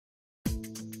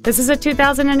This is a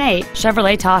 2008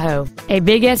 Chevrolet Tahoe, a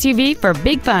big SUV for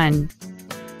big fun.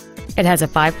 It has a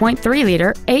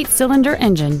 5.3-liter, 8-cylinder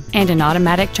engine and an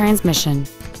automatic transmission.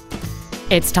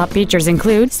 Its top features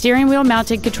include steering wheel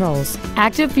mounted controls,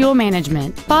 active fuel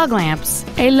management, fog lamps,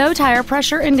 a low tire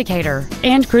pressure indicator,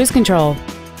 and cruise control.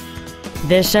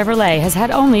 This Chevrolet has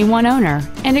had only one owner,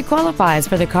 and it qualifies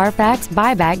for the Carfax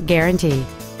buyback guarantee.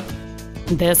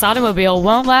 This automobile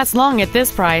won't last long at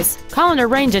this price. Call and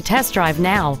arrange a test drive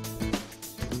now.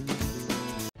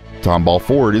 Tomball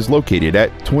Ford is located at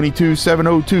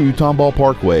 22702 Tomball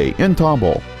Parkway in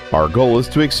Tomball. Our goal is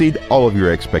to exceed all of your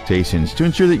expectations to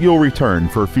ensure that you'll return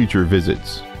for future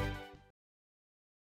visits.